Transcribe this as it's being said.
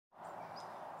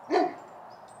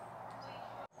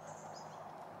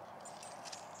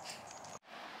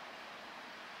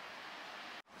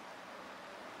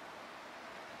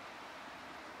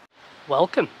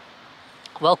Welcome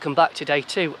back to day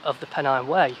 2 of the Pennine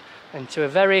Way, and to a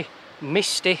very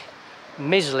misty,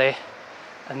 mizzly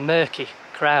and murky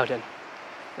Crowden,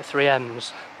 the 3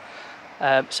 M's.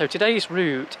 So today's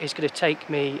route is going to take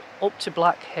me up to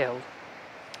Black Hill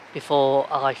before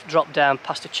I drop down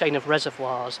past a chain of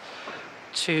reservoirs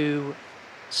to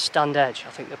Stand Edge,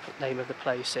 I think the name of the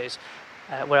place is,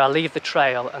 where I leave the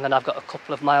trail, and then I've got a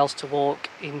couple of miles to walk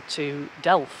into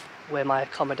Delph, where my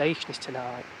accommodation is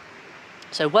tonight.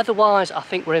 So weather-wise, I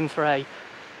think we're in for a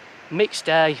mixed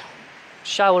day.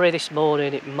 Showery this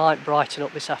morning, it might brighten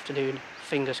up this afternoon,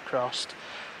 fingers crossed.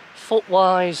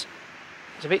 Foot-wise,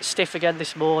 it's a bit stiff again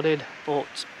this morning,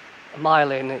 but a mile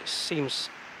in, it seems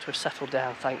to have settled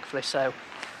down, thankfully. So,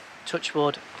 touch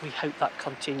wood, we hope that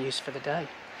continues for the day.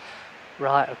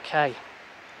 Right, okay.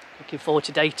 Looking forward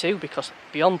to day 2, because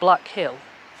beyond Black Hill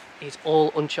is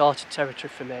all uncharted territory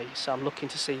for me. So I'm looking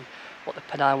to see what the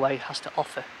Pennine Way has to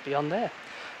offer beyond there.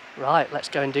 Right, let's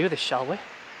go and do this, shall we?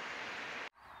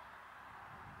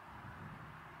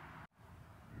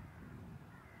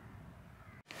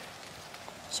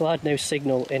 So I had no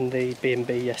signal in the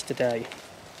B&B yesterday,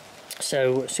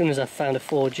 so as soon as I found a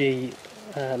 4G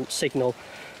signal,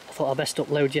 I thought I'd best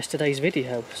upload yesterday's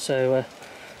video, so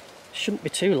shouldn't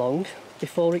be too long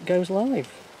before it goes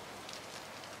live.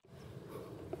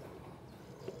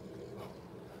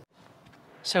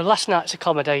 So last night's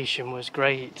accommodation was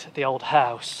great at the old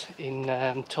house in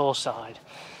Torside.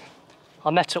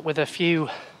 I met up with a few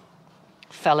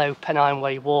fellow Pennine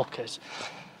Way walkers,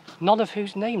 none of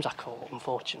whose names I caught,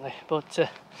 unfortunately, but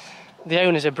the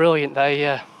owners are brilliant.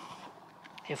 They,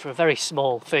 for a very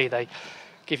small fee, they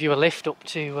give you a lift up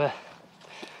to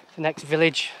the next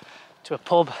village, to a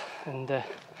pub, and a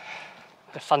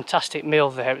fantastic meal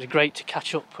there. It was great to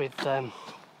catch up with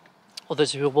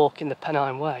others who were walking the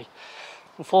Pennine Way.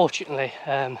 Unfortunately,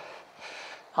 I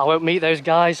won't meet those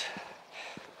guys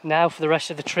now for the rest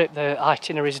of the trip. The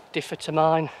itineraries differ to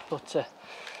mine, but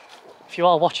if you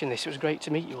are watching this, it was great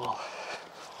to meet you all.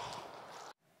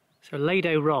 So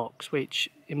Lado Rocks,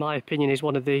 which in my opinion is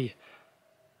one of the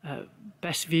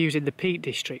best views in the Peak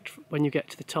District when you get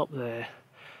to the top there,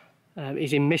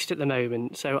 is in mist at the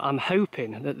moment. So I'm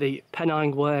hoping that the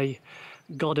Pennine Way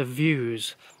God of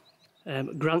Views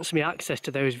grants me access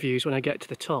to those views when I get to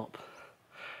the top.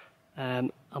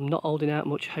 I'm not holding out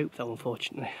much hope though,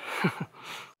 unfortunately.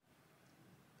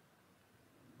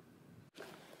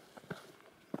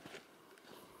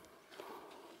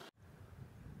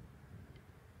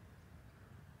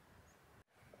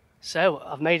 So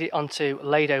I've made it onto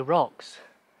Lado Rocks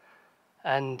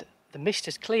and the mist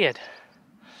has cleared.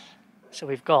 So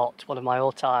we've got one of my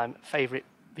all-time favourite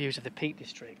views of the Peak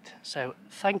District. So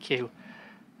thank you,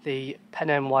 the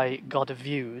Pennine Way God of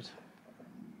Views.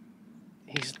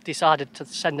 He's decided to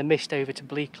send the mist over to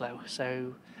Bleaklow,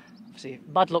 so obviously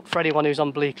bad luck for anyone who's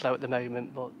on Bleaklow at the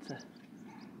moment, but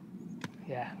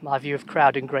yeah, my view of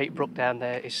Crowden Great Brook down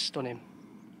there is stunning.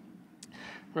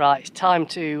 Right, it's time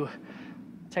to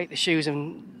take the shoes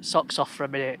and socks off for a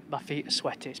minute. My feet are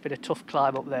sweaty, it's been a tough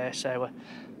climb up there, so a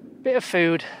bit of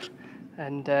food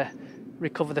and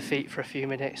recover the feet for a few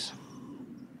minutes.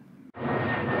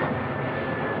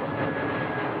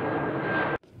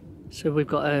 So we've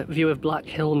got a view of Black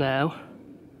Hill now,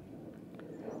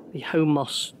 the Home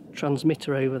Moss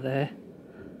transmitter over there,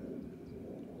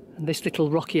 and this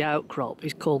little rocky outcrop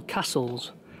is called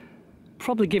Castles,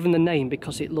 probably given the name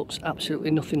because it looks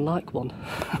absolutely nothing like one.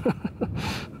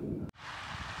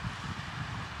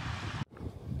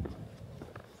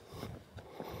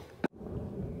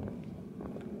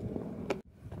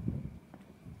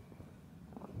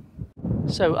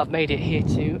 So I've made it here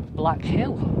to Black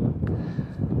Hill.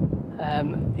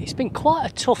 It's been quite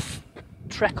a tough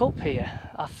trek up here.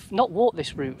 I've not walked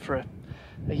this route for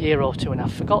a year or two, and I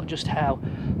forgot just how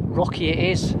rocky it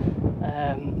is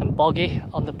and boggy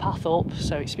on the path up,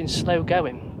 so it's been slow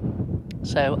going.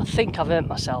 So I think I've earned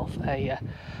myself a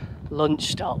lunch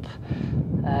stop.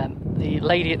 The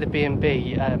lady at the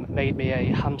B&B made me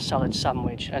a ham salad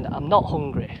sandwich, and I'm not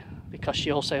hungry because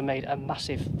she also made a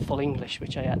massive full English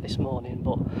which I ate this morning,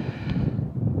 but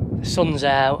the sun's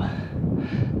out,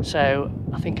 so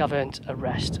I think I've earned a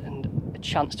rest and a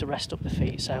chance to rest up the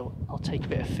feet, so I'll take a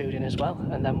bit of food in as well,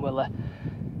 and then we'll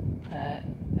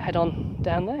head on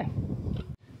down there.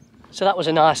 So that was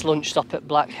a nice lunch stop at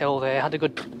Black Hill there. I had a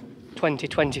good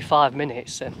 20-25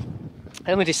 minutes. I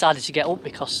only decided to get up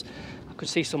because I could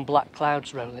see some black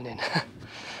clouds rolling in.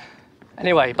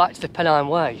 Anyway, back to the Pennine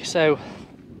Way. So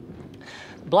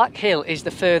Black Hill is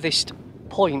the furthest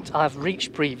point I've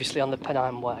reached previously on the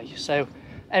Pennine Way. So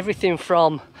everything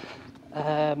from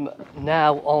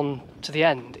now on to the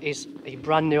end is a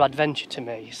brand new adventure to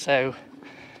me. So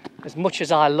as much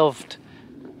as I loved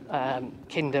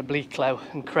Kinder, Bleaklow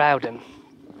and Crowden,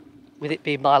 with it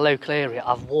being my local area,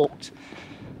 I've walked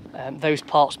those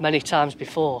parts many times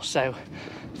before. So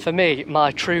for me,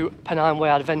 my true Pennine Way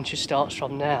adventure starts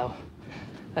from now.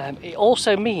 It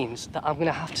also means that I'm going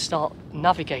to have to start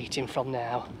navigating from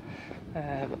now.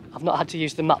 I've not had to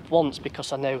use the map once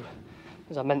because I know,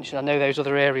 as I mentioned, I know those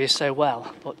other areas so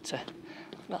well, but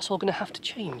that's all going to have to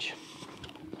change.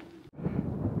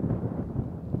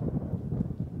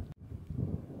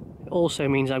 It also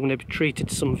means I'm going to be treated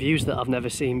to some views that I've never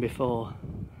seen before.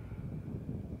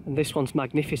 And this one's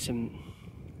magnificent.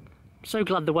 I'm so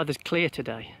glad the weather's clear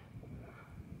today.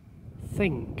 I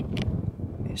think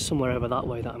it's somewhere over that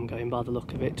way that I'm going by the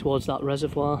look of it, towards that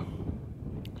reservoir.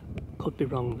 Could be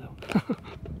wrong though.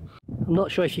 I'm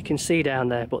not sure if you can see down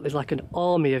there, but there's like an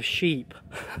army of sheep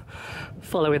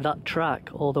following that track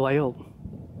all the way up.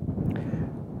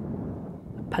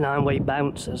 Pennine Way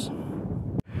bouncers.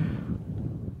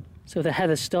 So the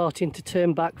heather's starting to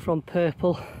turn back from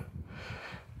purple.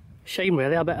 Shame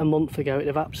really, I bet a month ago it'd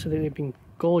have absolutely been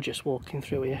gorgeous walking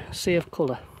through here. A sea of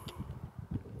colour.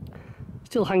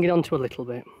 Still hanging on to a little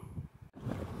bit.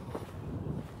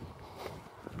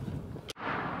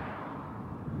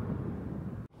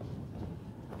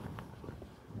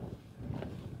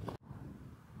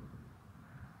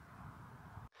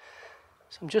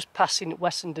 So I'm just passing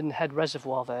Wessenden Head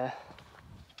Reservoir there.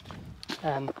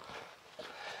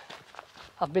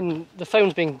 The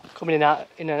phone's been coming in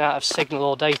and out of signal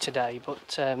all day today,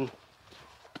 but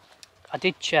I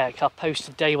did check. I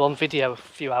posted day one video a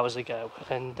few hours ago,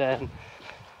 and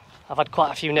I've had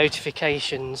quite a few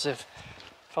notifications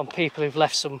from people who've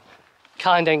left some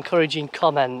kind, encouraging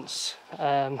comments.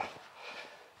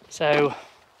 So,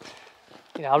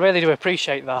 you know, I really do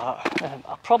appreciate that.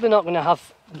 I'm probably not going to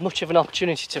have much of an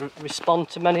opportunity to respond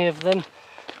to many of them,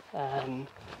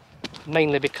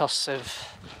 mainly because of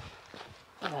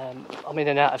I'm in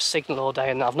and out of signal all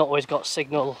day, and I've not always got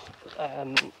signal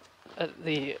at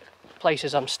the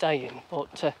places I'm staying.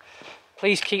 But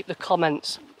please keep the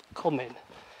comments coming.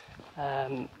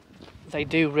 They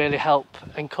do really help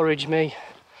encourage me,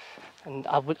 and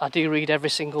I do read every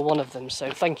single one of them.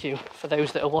 So thank you for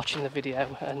those that are watching the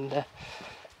video and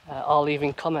are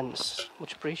leaving comments.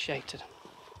 Much appreciated.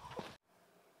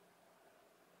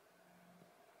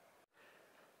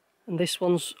 And this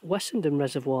one's Wessenden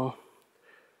Reservoir.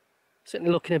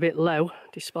 Certainly looking a bit low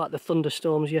despite the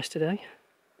thunderstorms yesterday.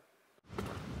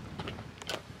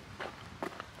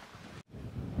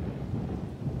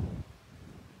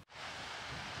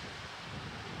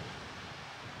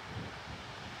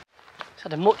 It's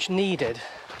had a much needed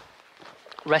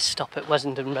rest stop at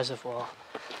Wessenden Reservoir.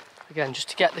 Again, just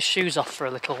to get the shoes off for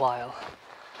a little while.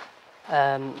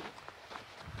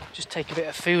 Just take a bit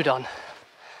of food on.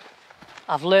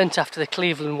 I've learnt after the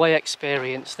Cleveland Way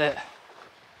experience that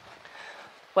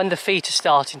when the feet are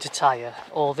starting to tire,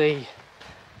 or the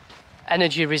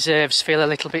energy reserves feel a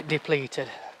little bit depleted,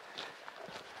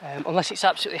 unless it's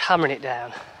absolutely hammering it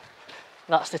down,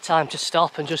 that's the time to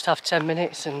stop and just have 10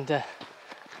 minutes, and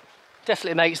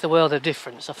definitely makes the world of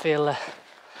difference. I feel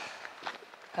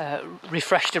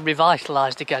refreshed and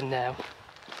revitalised again now.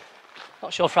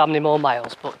 Not sure for how many more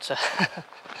miles, but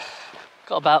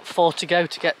got about 4 to go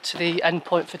to get to the end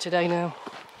point for today now.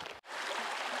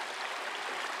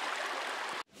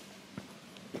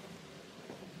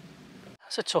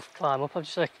 That's a tough climb up. I'm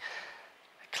just like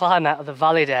a climb out of the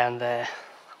valley down there.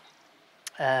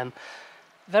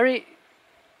 Very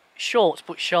short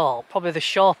but sharp, probably the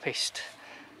sharpest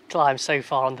climb so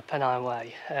far on the Pennine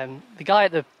Way. The guy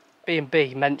at the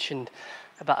B&B mentioned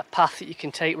about a path that you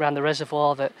can take around the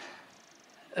reservoir that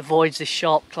avoids this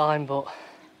sharp climb, but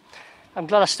I'm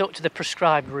glad I stuck to the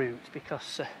prescribed route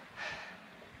because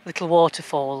little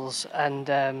waterfalls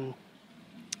and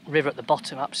river at the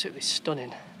bottom, absolutely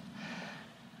stunning.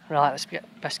 Right, let's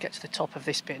best get to the top of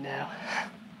this bit now.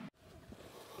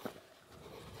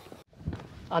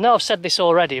 I know I've said this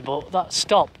already, but that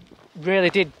stop really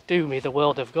did do me the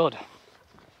world of good.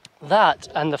 That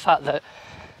and the fact that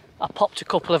I popped a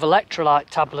couple of electrolyte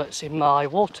tablets in my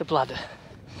water bladder.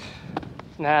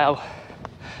 Now,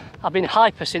 I've been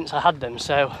hyper since I had them,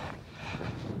 so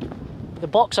the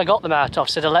box I got them out of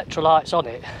said electrolytes on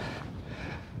it,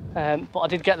 but I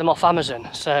did get them off Amazon,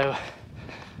 so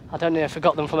I don't know if I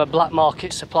got them from a black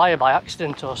market supplier by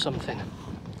accident or something.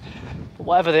 But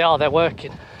whatever they are, they're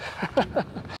working.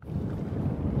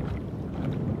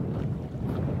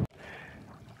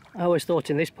 I always thought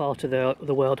in this part of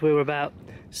the world we were about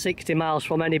 60 miles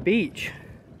from any beach.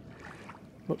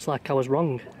 Looks like I was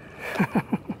wrong.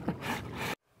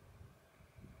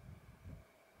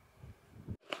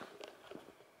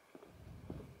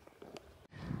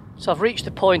 So I've reached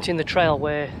the point in the trail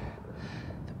where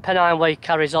the Pennine Way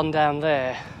carries on down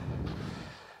there.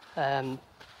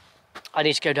 I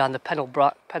need to go down the Pennine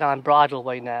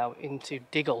Bridleway now into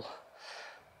Diggle.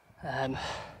 I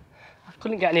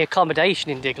couldn't get any accommodation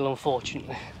in Diggle,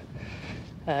 unfortunately.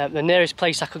 The nearest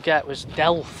place I could get was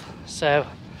Delph, so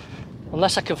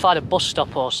unless I can find a bus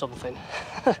stop or something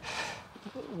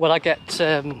when I get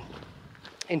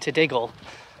into Diggle,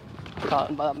 I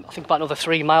think about another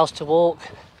 3 miles to walk.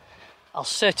 I'll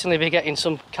certainly be getting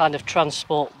some kind of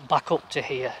transport back up to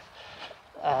here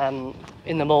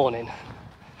in the morning,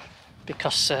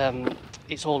 because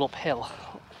it's all uphill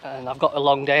and I've got a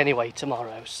long day anyway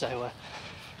tomorrow, so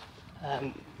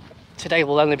today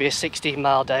will only be a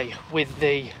 16-mile day with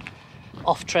the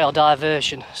off-trail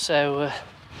diversion, so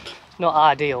not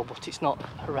ideal, but it's not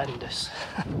horrendous.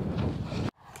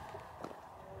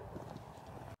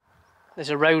 There's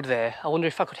a road there. I wonder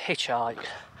if I could hitchhike.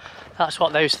 That's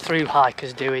what those through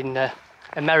hikers do in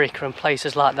America and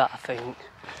places like that, I think.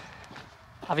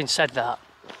 Having said that,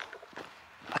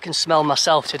 I can smell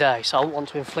myself today, so I won't want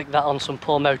to inflict that on some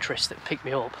poor motorist that picked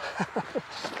me up.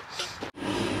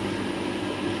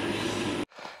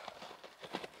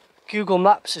 Google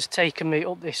Maps has taken me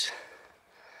up this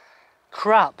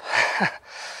crap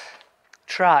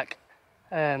track.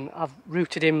 I've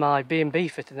routed in my B&B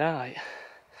for tonight.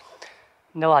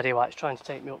 No idea why it's trying to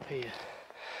take me up here.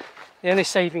 The only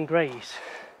saving grace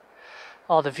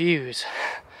are the views.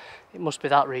 It must be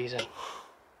that reason.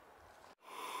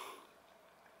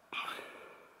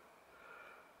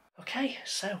 Okay,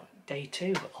 so day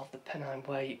 2 of the Pennine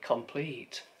Way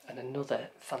complete, and another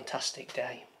fantastic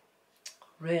day.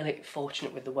 Really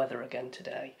fortunate with the weather again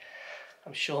today.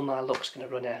 I'm sure my luck's going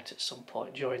to run out at some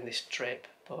point during this trip,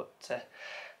 but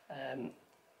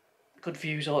good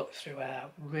views all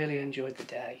throughout. Really enjoyed the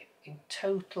day. In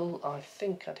total, I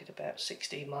think I did about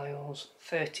 16 miles,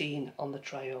 13 on the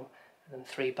trail, and then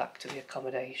 3 back to the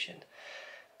accommodation.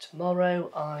 Tomorrow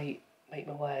I make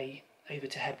my way over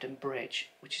to Hebden Bridge,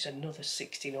 which is another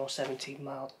 16 or 17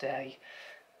 mile day,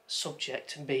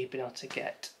 subject to me being able to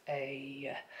get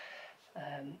a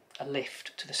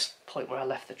lift to this point where I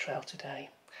left the trail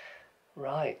today.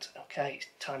 Right, okay, it's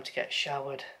time to get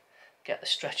showered, get the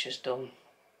stretchers done,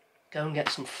 go and get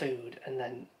some food, and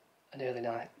then an early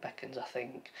night beckons, I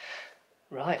think.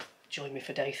 Right, join me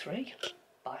for day 3.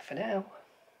 Bye for now.